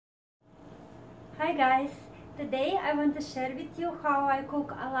Hi guys! Today I want to share with you how I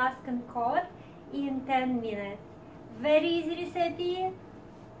cook Alaskan cod in 10 minutes. Very easy recipe,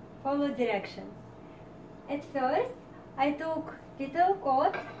 follow direction. At first I took little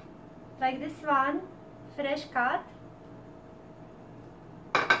cod like this one, fresh cut,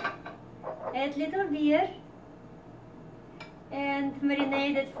 add little beer and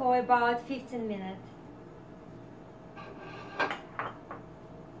marinate it for about 15 minutes.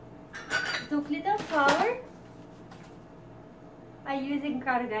 Took little flour. I'm using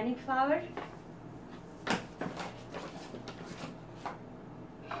organic flour.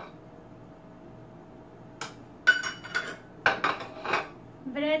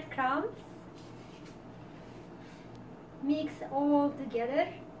 Breadcrumbs. Mix all together.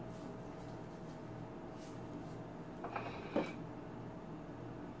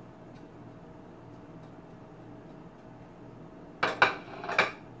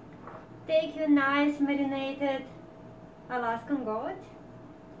 Take your nice marinated Alaskan cod.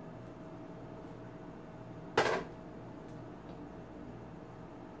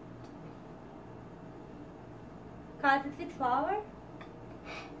 Cut it with flour.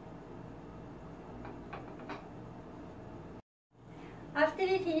 After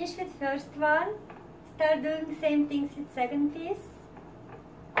we finish with first one, start doing same things with second piece.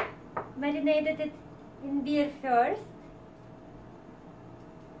 Marinated it in beer first.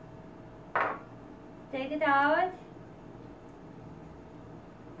 Take it out,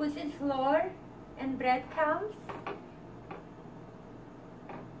 put in flour and breadcrumbs.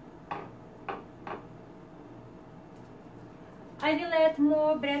 I will add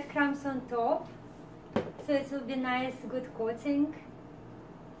more breadcrumbs on top, so it will be nice, good coating.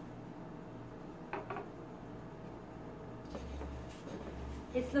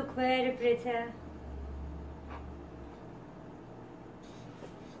 It looks very pretty.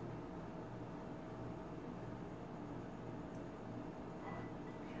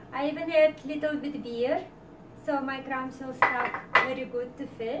 I even add little bit beer, so my crumbs will stuck very good to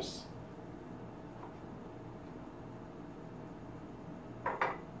fish.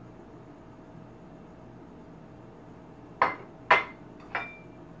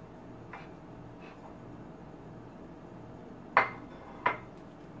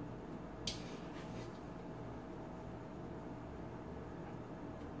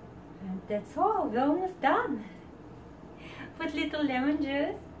 And that's all, we're almost done. Put little lemon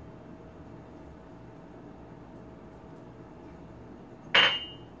juice.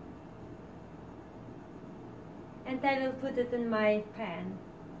 And I will put it in my pan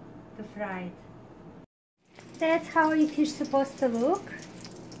to fry it. That's how a fish is supposed to look.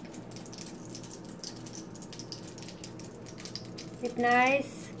 With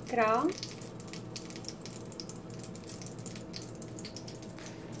nice crumb.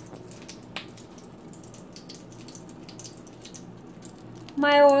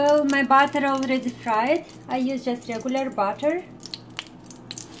 My butter already fried. I use just regular butter.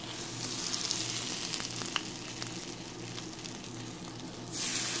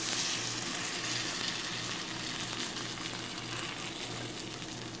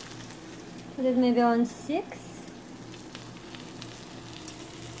 Put it maybe on 6.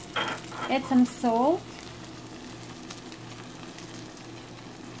 Add some salt.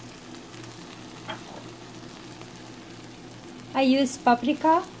 I use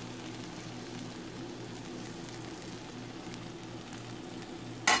paprika.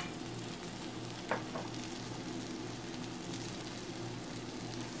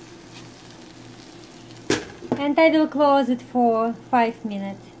 And I will close it for 5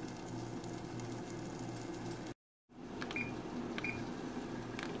 minutes.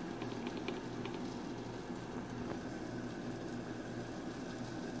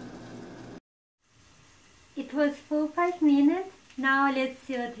 It was full 5 minutes. Now let's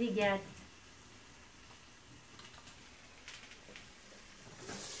see what we get.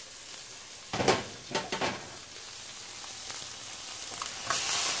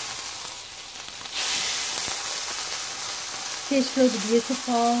 Fish looks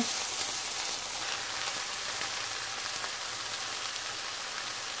beautiful.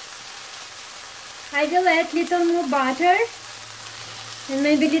 I will add little more butter and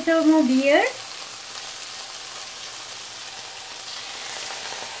maybe little more beer.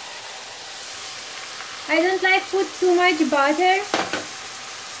 I don't like put too much butter,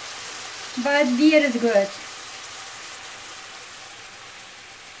 but beer is good.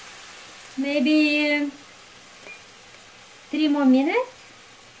 Maybe 3 more minutes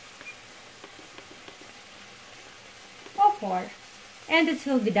or 4, and it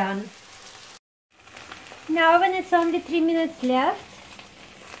will be done. Now when it's only 3 minutes left,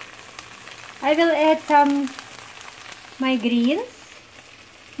 I will add some my greens.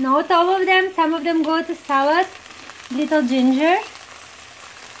 Not all of them, some of them go to salad. Little ginger,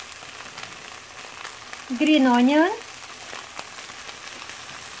 green onion,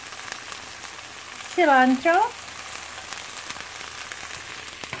 cilantro,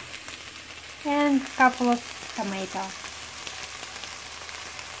 and a couple of tomatoes.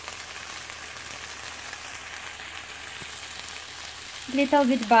 Little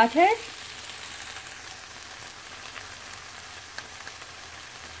bit butter.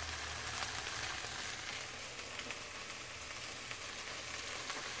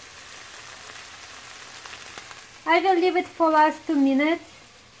 I will leave it for last 2 minutes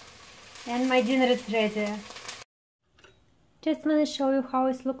and my dinner is ready. Just want to show you how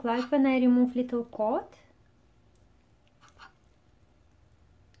it looks like when I remove little cod.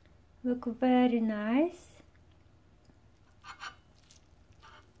 Look very nice.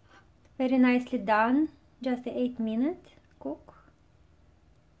 Very nicely done. Just 8 minutes cook.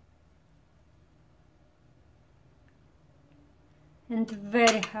 And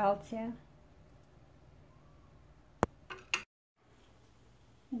very healthy.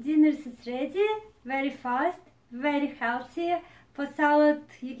 Dinner is ready, very fast, very healthy. For salad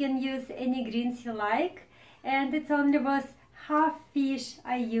you can use any greens you like, and it only was half fish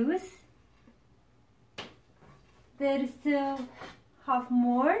I use. There is still half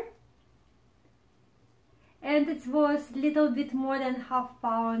more, and it was little bit more than half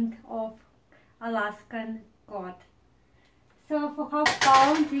pound of Alaskan cod. So for half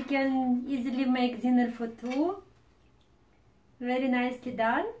pound you can easily make dinner for 2. Very nicely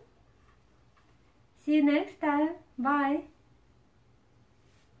done. See you next time. Bye.